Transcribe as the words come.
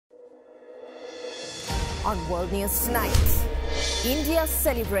on World News Tonight. India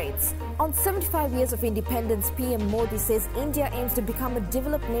celebrates. On 75 years of independence, PM Modi says India aims to become a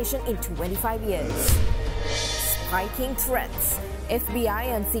developed nation in 25 years. Spiking threats. FBI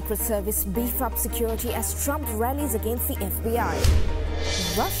and Secret Service beef up security as Trump rallies against the FBI.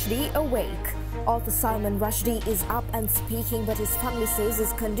 Rushdie awake. Author Salman Rushdie is up and speaking, but his family says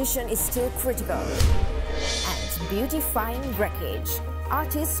his condition is still critical. And beautifying wreckage.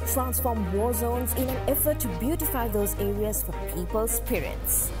 Artists transform war zones in an effort to beautify those areas for people's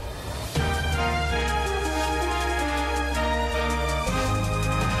spirits.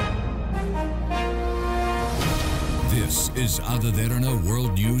 This is Derana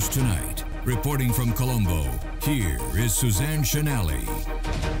World News Tonight. Reporting from Colombo, here is Suzanne Shanali.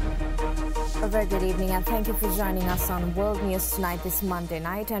 A very good evening and thank you for joining us on World News Tonight this Monday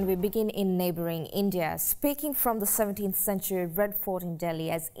night, and we begin in neighboring India. Speaking from the 17th century Red Fort in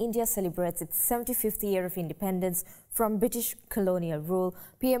Delhi as India celebrates its 75th year of independence from British colonial rule,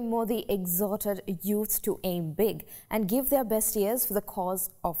 PM Modi exhorted youths to aim big and give their best years for the cause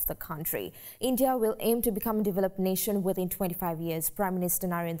of the country. India will aim to become a developed nation within 25 years, Prime Minister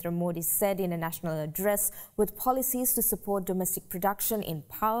Narendra Modi said in a national address, with policies to support domestic production in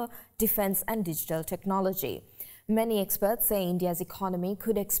power, defense and digital technology. Many experts say India's economy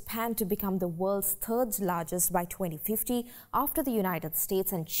could expand to become the world's third largest by 2050 after the United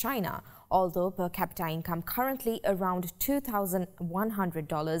States and China, although per capita income currently around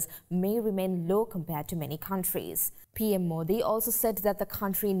 $2,100 may remain low compared to many countries. PM Modi also said that the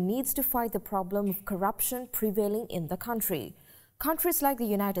country needs to fight the problem of corruption prevailing in the country. Countries like the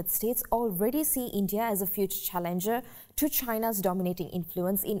United States already see India as a future challenger to China's dominating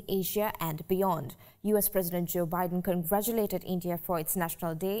influence in Asia and beyond. US President Joe Biden congratulated India for its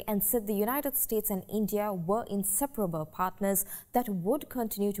National Day and said the United States and India were inseparable partners that would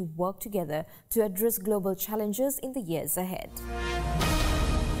continue to work together to address global challenges in the years ahead.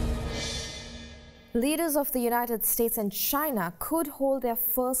 Leaders of the United States and China could hold their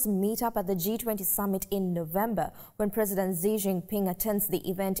first meetup at the G20 summit in November. When President Xi Jinping attends the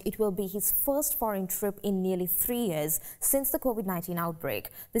event, it will be his first foreign trip in nearly 3 years since the COVID-19 outbreak.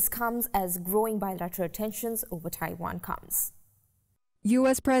 This comes as growing bilateral tensions over Taiwan comes.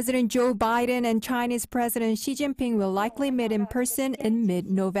 U.S. President Joe Biden and Chinese President Xi Jinping will likely meet in person in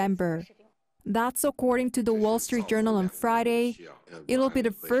mid-November. That's according to the Wall Street Journal on Friday. It'll be the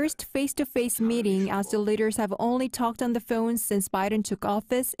first face-to-face meeting as the leaders have only talked on the phone since Biden took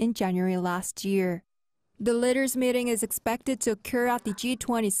office in January last year. The leaders' meeting is expected to occur at the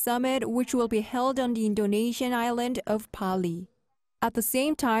G20 summit, which will be held on the Indonesian island of Bali. At the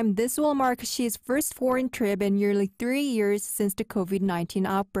same time, this will mark Xi's first foreign trip in nearly 3 years since the COVID-19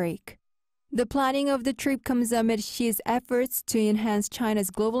 outbreak. The planning of the trip comes amid Xi's efforts to enhance China's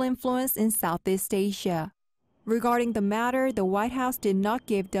global influence in Southeast Asia. Regarding the matter, the White House did not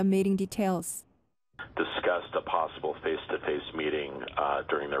give the meeting details. Discussed a possible face-to-face meeting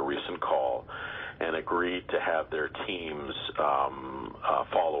during their recent call and agreed to have their teams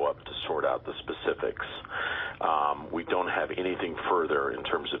follow up to sort out the specifics. We don't have anything further in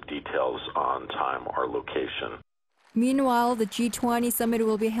terms of details on time or location. Meanwhile, the G20 summit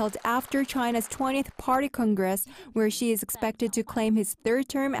will be held after China's 20th Party Congress, where Xi is expected to claim his third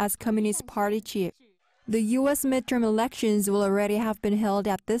term as Communist Party chief. The U.S. midterm elections will already have been held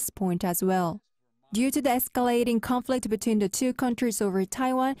at this point as well. Due to the escalating conflict between the two countries over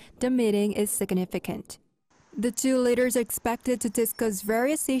Taiwan, the meeting is significant. The two leaders are expected to discuss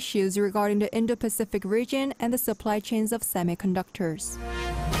various issues regarding the Indo-Pacific region and the supply chains of semiconductors.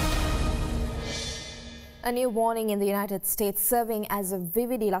 A new warning in the United States serving as a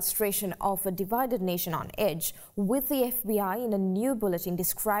vivid illustration of a divided nation on edge, with the FBI in a new bulletin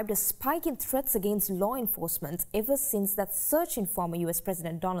described a spike in threats against law enforcement ever since that search in former U.S.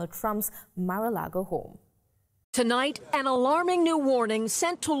 President Donald Trump's Mar-a-Lago home. Tonight, an alarming new warning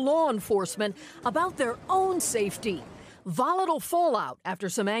sent to law enforcement about their own safety. Volatile fallout after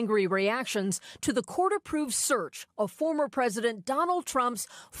some angry reactions to the court-approved search of former President Donald Trump's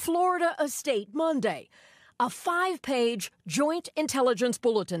Florida estate Monday. A 5-page joint intelligence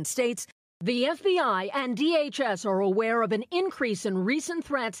bulletin states the FBI and DHS are aware of an increase in recent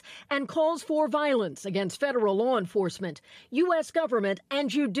threats and calls for violence against federal law enforcement, U.S. government, and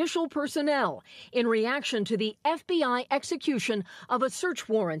judicial personnel in reaction to the FBI execution of a search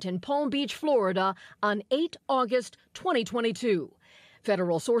warrant in Palm Beach, Florida on 8 August 2022.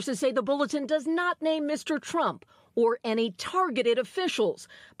 Federal sources say the bulletin does not name Mr. Trump or any targeted officials,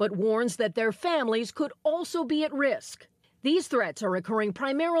 but warns that their families could also be at risk. These threats are occurring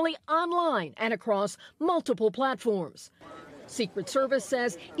primarily online and across multiple platforms. Secret Service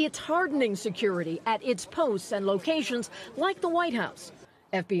says it's hardening security at its posts and locations like the White House.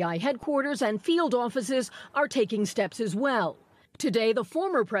 FBI headquarters and field offices are taking steps as well. Today, the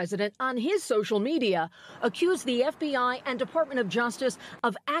former president on his social media accused the FBI and Department of Justice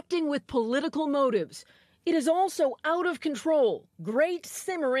of acting with political motives. It is also out of control, great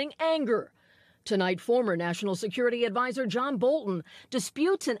simmering anger. Tonight, former National Security Advisor John Bolton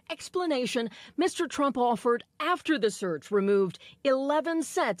disputes an explanation Mr. Trump offered after the search removed 11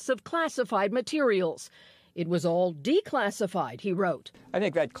 sets of classified materials. It was all declassified, he wrote. I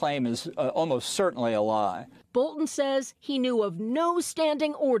think that claim is almost certainly a lie. Bolton says he knew of no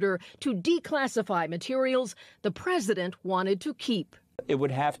standing order to declassify materials the president wanted to keep. It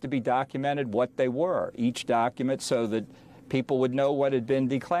would have to be documented what they were, each document, so that people would know what had been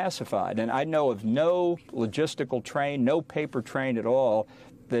declassified. And I know of no logistical train, no paper train at all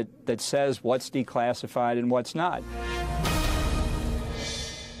that says what's declassified and what's not.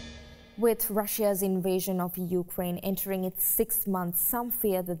 With Russia's invasion of Ukraine entering its 6th month, some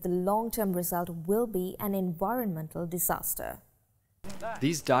fear that the long-term result will be an environmental disaster.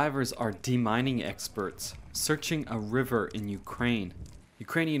 These divers are demining experts, searching a river in Ukraine.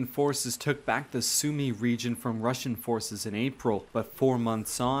 Ukrainian forces took back the Sumy region from Russian forces in April, but 4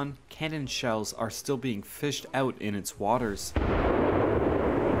 months on, cannon shells are still being fished out in its waters.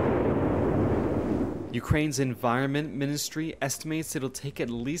 Ukraine's Environment Ministry estimates it'll take at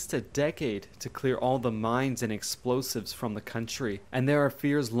least a decade to clear all the mines and explosives from the country. And there are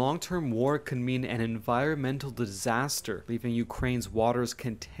fears long-term war could mean an environmental disaster, leaving Ukraine's waters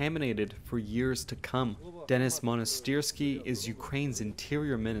contaminated for years to come. Denis Monastyrsky is Ukraine's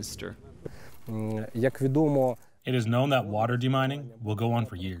interior minister. It is known that water demining will go on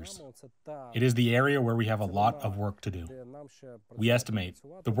for years. It is the area where we have a lot of work to do. We estimate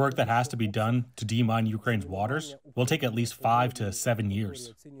the work that has to be done to demine Ukraine's waters will take at least 5 to 7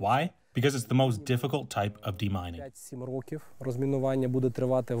 years. Why? Because it's the most difficult type of demining.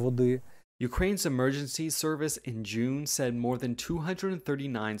 Ukraine's emergency service in June said more than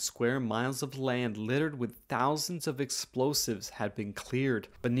 239 square miles of land littered with thousands of explosives had been cleared,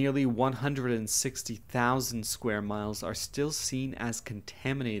 but nearly 160,000 square miles are still seen as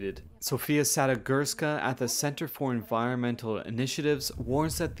contaminated. Sofia Sadagurska at the Center for Environmental Initiatives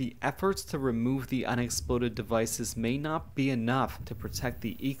warns that the efforts to remove the unexploded devices may not be enough to protect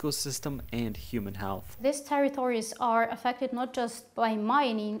the ecosystem and human health. These territories are affected not just by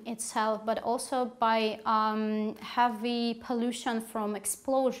mining itself, but also by heavy pollution from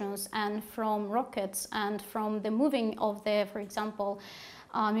explosions and from rockets and from the moving of the, for example,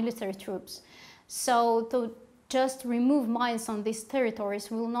 military troops. So to just remove mines on these territories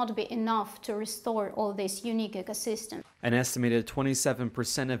will not be enough to restore all this unique ecosystem. An estimated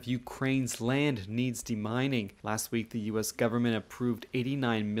 27% of Ukraine's land needs demining. Last week, the U.S. government approved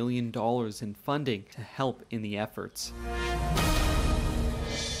 $89 million in funding to help in the efforts.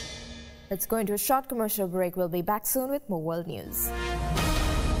 Let's go into a short commercial break. We'll be back soon with more world news.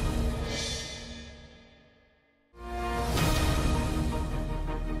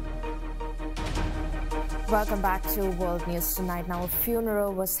 Welcome back to World News Tonight. Now, a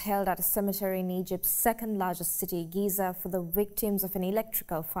funeral was held at a cemetery in Egypt's second largest city, Giza, for the victims of an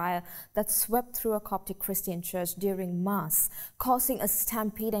electrical fire that swept through a Coptic Christian church during Mass, causing a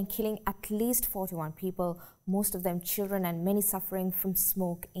stampede and killing at least 41 people, most of them children, and many suffering from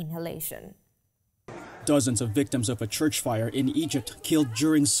smoke inhalation. Dozens of victims of a church fire in Egypt killed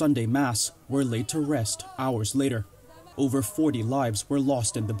during Sunday Mass were laid to rest hours later. Over 40 lives were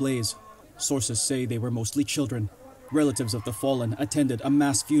lost in the blaze. Sources say they were mostly children. Relatives of the fallen attended a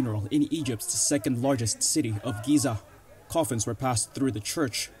mass funeral in Egypt's second largest city of Giza. Coffins were passed through the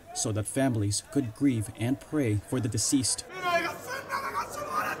church so that families could grieve and pray for the deceased.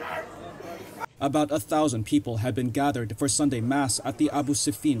 About 1,000 people had been gathered for Sunday Mass at the Abu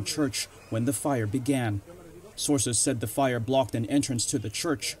Sifin church when the fire began. Sources said the fire blocked an entrance to the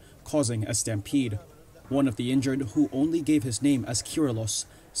church, causing a stampede. One of the injured, who only gave his name as Kyrillos,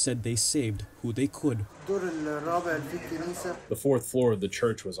 said they saved who they could. The fourth floor of the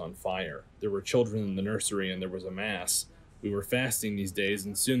church was on fire. There were children in the nursery and there was a mass. We were fasting these days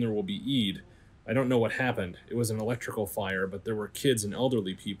and soon there will be Eid. I don't know what happened. It was an electrical fire, but there were kids and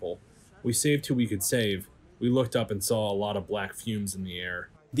elderly people. We saved who we could save. We looked up and saw a lot of black fumes in the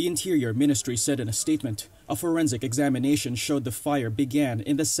air. The Interior Ministry said in a statement, a forensic examination showed the fire began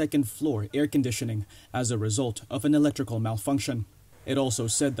in the second floor air conditioning as a result of an electrical malfunction. It also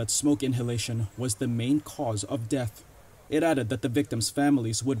said that smoke inhalation was the main cause of death. It added that the victims'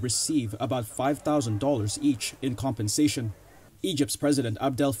 families would receive about $5,000 each in compensation. Egypt's President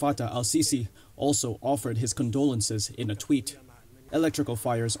Abdel Fattah al-Sisi also offered his condolences in a tweet. Electrical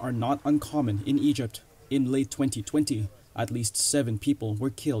fires are not uncommon in Egypt. In late 2020, at least 7 people were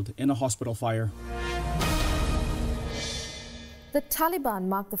killed in a hospital fire. The Taliban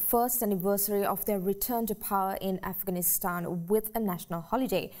marked the first anniversary of their return to power in Afghanistan with a national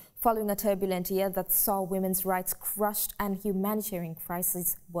holiday, following a turbulent year that saw women's rights crushed and humanitarian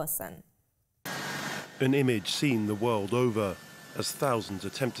crises worsen. An image seen the world over as thousands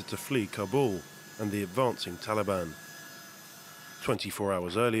attempted to flee Kabul and the advancing Taliban. 24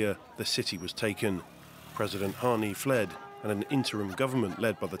 hours earlier, the city was taken. President Ghani fled and an interim government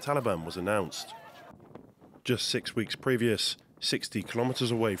led by the Taliban was announced. Just 6 weeks previous, 60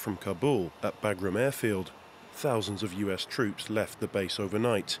 kilometers away from Kabul at Bagram airfield, thousands of US troops left the base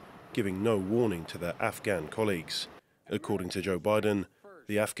overnight, giving no warning to their Afghan colleagues. According to Joe Biden,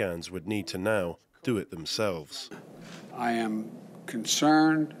 the Afghans would need to now do it themselves. I am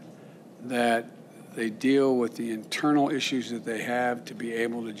concerned that they deal with the internal issues that they have to be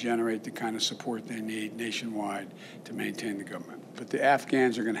able to generate the kind of support they need nationwide to maintain the government. But the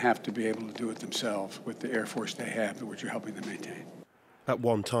Afghans are going to have to be able to do it themselves with the Air Force they have, which are helping them maintain. At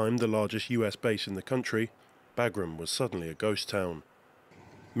one time, the largest US base in the country, Bagram was suddenly a ghost town.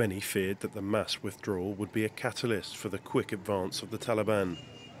 Many feared that the mass withdrawal would be a catalyst for the quick advance of the Taliban.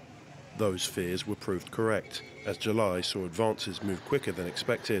 Those fears were proved correct, as July saw advances move quicker than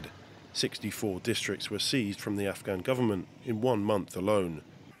expected. 64 districts were seized from the Afghan government in 1 month alone.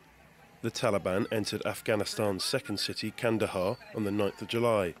 The Taliban entered Afghanistan's second city, Kandahar, on the 9th of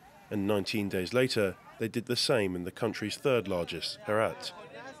July, and 19 days later, they did the same in the country's third largest, Herat.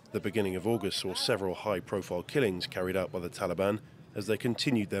 The beginning of August saw several high-profile killings carried out by the Taliban as they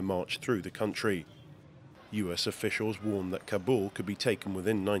continued their march through the country. US officials warned that Kabul could be taken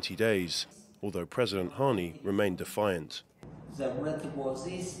within 90 days, although President Ghani remained defiant.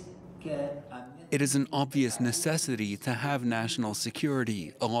 It is an obvious necessity to have national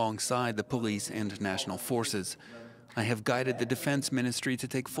security alongside the police and national forces. I have guided the Defense Ministry to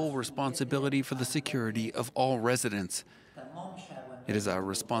take full responsibility for the security of all residents. It is our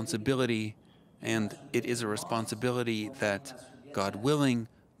responsibility, and it is a responsibility that, God willing,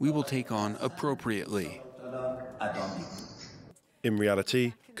 we will take on appropriately. In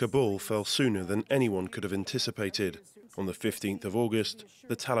reality, Kabul fell sooner than anyone could have anticipated. On the 15th of August,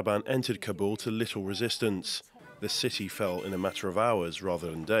 the Taliban entered Kabul to little resistance. The city fell in a matter of hours rather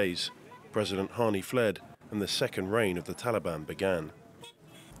than days. President Ghani fled, and the second reign of the Taliban began.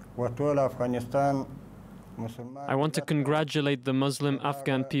 I want to congratulate the Muslim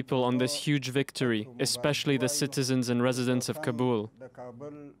Afghan people on this huge victory, especially the citizens and residents of Kabul.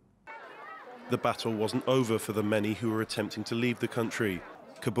 The battle wasn't over for the many who were attempting to leave the country.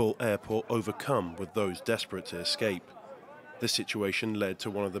 Kabul airport overcome with those desperate to escape. The situation led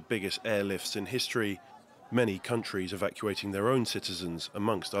to one of the biggest airlifts in history, many countries evacuating their own citizens,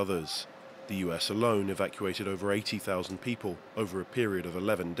 amongst others. The US alone evacuated over 80,000 people over a period of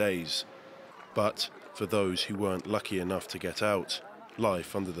 11 days. But for those who weren't lucky enough to get out,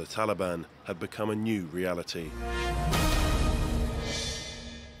 life under the Taliban had become a new reality.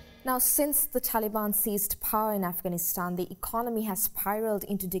 Now, since the Taliban seized power in Afghanistan, the economy has spiraled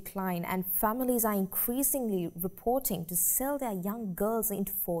into decline and families are increasingly reporting to sell their young girls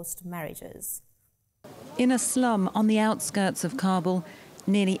into forced marriages. In a slum on the outskirts of Kabul,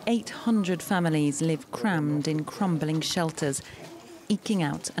 nearly 800 families live crammed in crumbling shelters, eking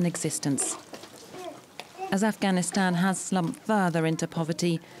out an existence. As Afghanistan has slumped further into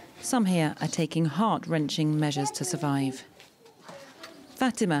poverty, some here are taking heart-wrenching measures to survive.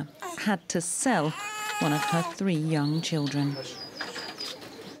 Fatima had to sell one of her 3 young children.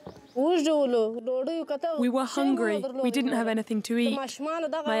 We were hungry. We didn't have anything to eat.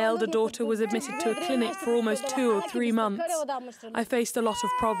 My elder daughter was admitted to a clinic for almost 2 or 3 months. I faced a lot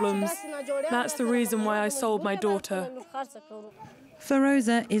of problems. That's the reason why I sold my daughter.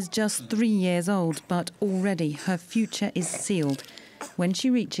 Feroza is just 3 years old, but already her future is sealed. When she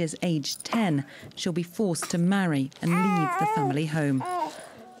reaches age 10, she'll be forced to marry and leave the family home.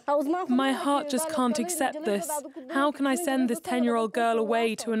 My heart just can't accept this. How can I send this 10-year-old girl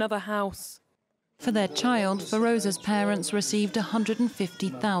away to another house? For their child, Feroza's parents received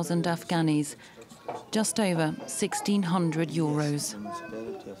 150,000 Afghanis, just over 1,600 euros.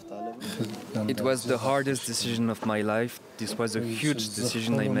 It was the hardest decision of my life. This was a huge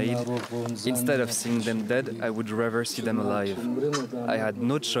decision I made. Instead of seeing them dead, I would rather see them alive. I had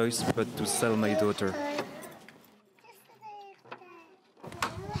no choice but to sell my daughter.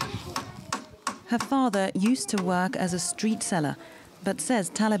 Her father used to work as a street seller, but says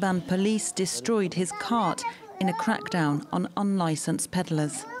Taliban police destroyed his cart, in a crackdown on unlicensed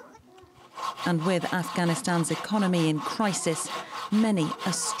peddlers. And with Afghanistan's economy in crisis, many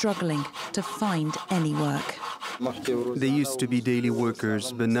are struggling to find any work. They used to be daily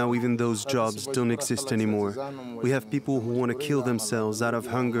workers, but now even those jobs don't exist anymore. We have people who want to kill themselves out of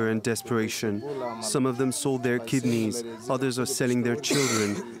hunger and desperation. Some of them sold their kidneys, others are selling their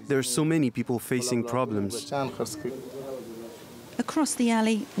children. There are so many people facing problems. Across the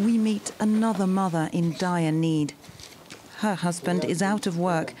alley, we meet another mother in dire need. Her husband is out of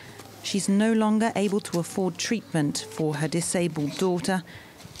work. She's no longer able to afford treatment for her disabled daughter,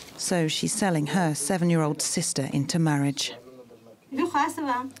 so she's selling her 7-year-old sister into marriage.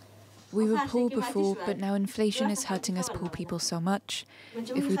 We were poor before, but now inflation is hurting us poor people so much.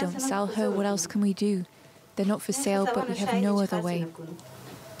 If we don't sell her, what else can we do? They're not for sale, but we have no other way.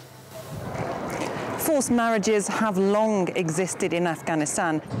 Forced marriages have long existed in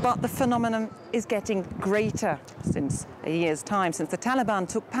Afghanistan, but the phenomenon is getting greater since a year's time, since the Taliban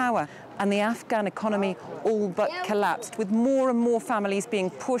took power and the Afghan economy all but collapsed, with more and more families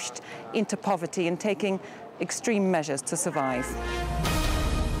being pushed into poverty and taking extreme measures to survive.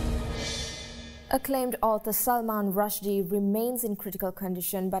 Acclaimed author Salman Rushdie remains in critical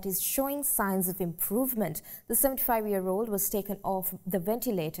condition but is showing signs of improvement. The 75-year-old was taken off the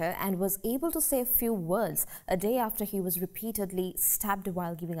ventilator and was able to say a few words a day after he was repeatedly stabbed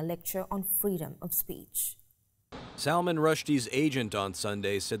while giving a lecture on freedom of speech. Salman Rushdie's agent on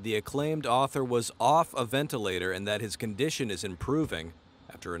Sunday said the acclaimed author was off a ventilator and that his condition is improving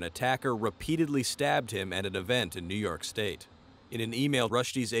after an attacker repeatedly stabbed him at an event in New York State. In an email,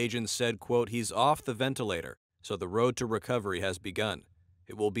 Rushdie's agent said, quote, "He's off the ventilator, so the road to recovery has begun.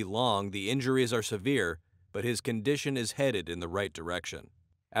 It will be long, the injuries are severe, but his condition is headed in the right direction."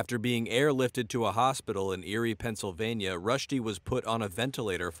 After being airlifted to a hospital in Erie, Pennsylvania, Rushdie was put on a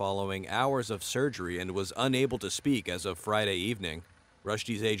ventilator following hours of surgery and was unable to speak as of Friday evening.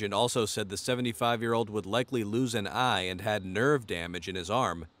 Rushdie's agent also said the 75-year-old would likely lose an eye and had nerve damage in his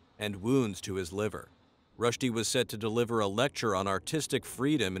arm and wounds to his liver. Rushdie was set to deliver a lecture on artistic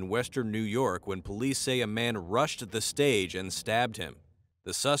freedom in western New York when police say a man rushed the stage and stabbed him.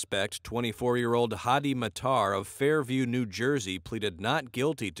 The suspect, 24-year-old Hadi Matar of Fairview, New Jersey, pleaded not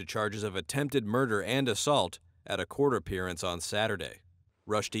guilty to charges of attempted murder and assault at a court appearance on Saturday.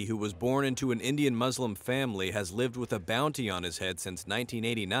 Rushdie, who was born into an Indian Muslim family, has lived with a bounty on his head since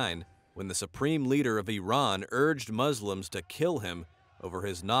 1989, when the supreme leader of Iran urged Muslims to kill him over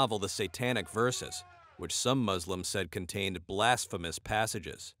his novel The Satanic Verses, which some Muslims said contained blasphemous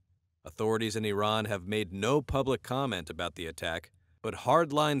passages. Authorities in Iran have made no public comment about the attack, but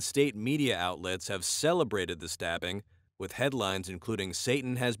hardline state media outlets have celebrated the stabbing, with headlines including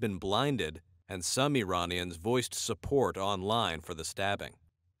 "Satan has been blinded," and some Iranians voiced support online for the stabbing.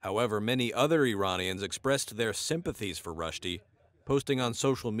 However, many other Iranians expressed their sympathies for Rushdie, posting on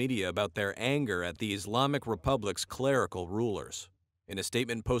social media about their anger at the Islamic Republic's clerical rulers. In a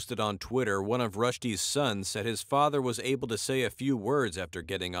statement posted on Twitter, one of Rushdie's sons said his father was able to say a few words after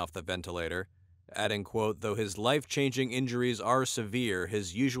getting off the ventilator, adding, quote, "Though his life-changing injuries are severe,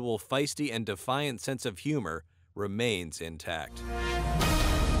 his usual feisty and defiant sense of humor remains intact."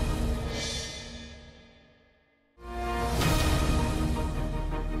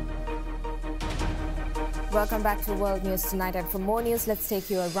 Welcome back to World News Tonight, and for more news, let's take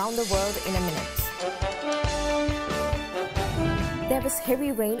you around the world in a minute. There was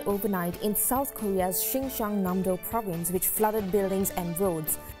heavy rain overnight in South Korea's Xinjiang-Namdo province, which flooded buildings and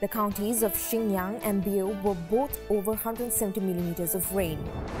roads. The counties of Xinjiang and Biao were both over 170 millimeters of rain.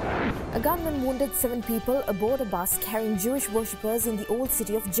 A gunman wounded 7 people aboard a bus carrying Jewish worshippers in the old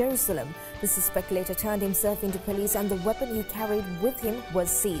city of Jerusalem. The suspect later turned himself into police and the weapon he carried with him was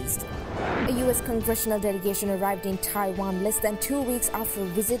seized. A U.S. congressional delegation arrived in Taiwan less than 2 weeks after a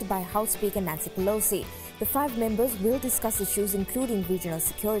visit by House Speaker Nancy Pelosi. The 5 members will discuss issues including regional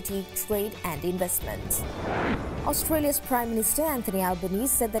security, trade and investment. Australia's Prime Minister Anthony Albanese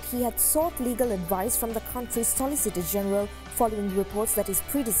said that he had sought legal advice from the country's Solicitor General following reports that his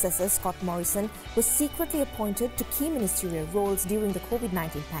predecessor, Scott Morrison, was secretly appointed to key ministerial roles during the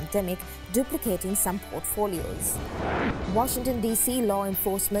COVID-19 pandemic, duplicating some portfolios. Washington, D.C. law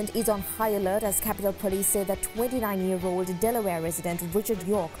enforcement is on high alert as Capitol Police say that 29-year-old Delaware resident Richard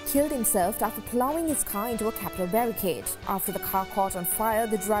York killed himself after plowing his car into a Capitol barricade. After the car caught on fire,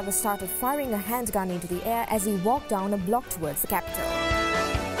 the driver started firing a handgun into the air as he walked down a block towards the Capitol.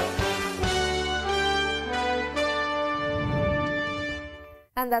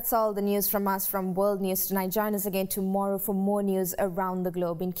 And that's all the news from us from World News Tonight. Join us again tomorrow for more news around the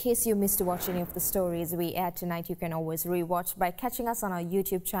globe. In case you missed to watch any of the stories we aired tonight, you can always rewatch by catching us on our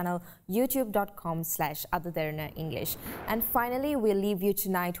YouTube channel, youtube.com/Derana English. And finally, we'll leave you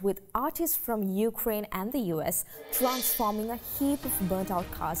tonight with artists from Ukraine and the US transforming a heap of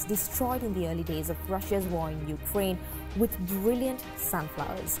burnt-out cars destroyed in the early days of Russia's war in Ukraine with brilliant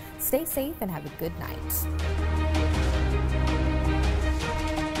sunflowers. Stay safe and have a good night.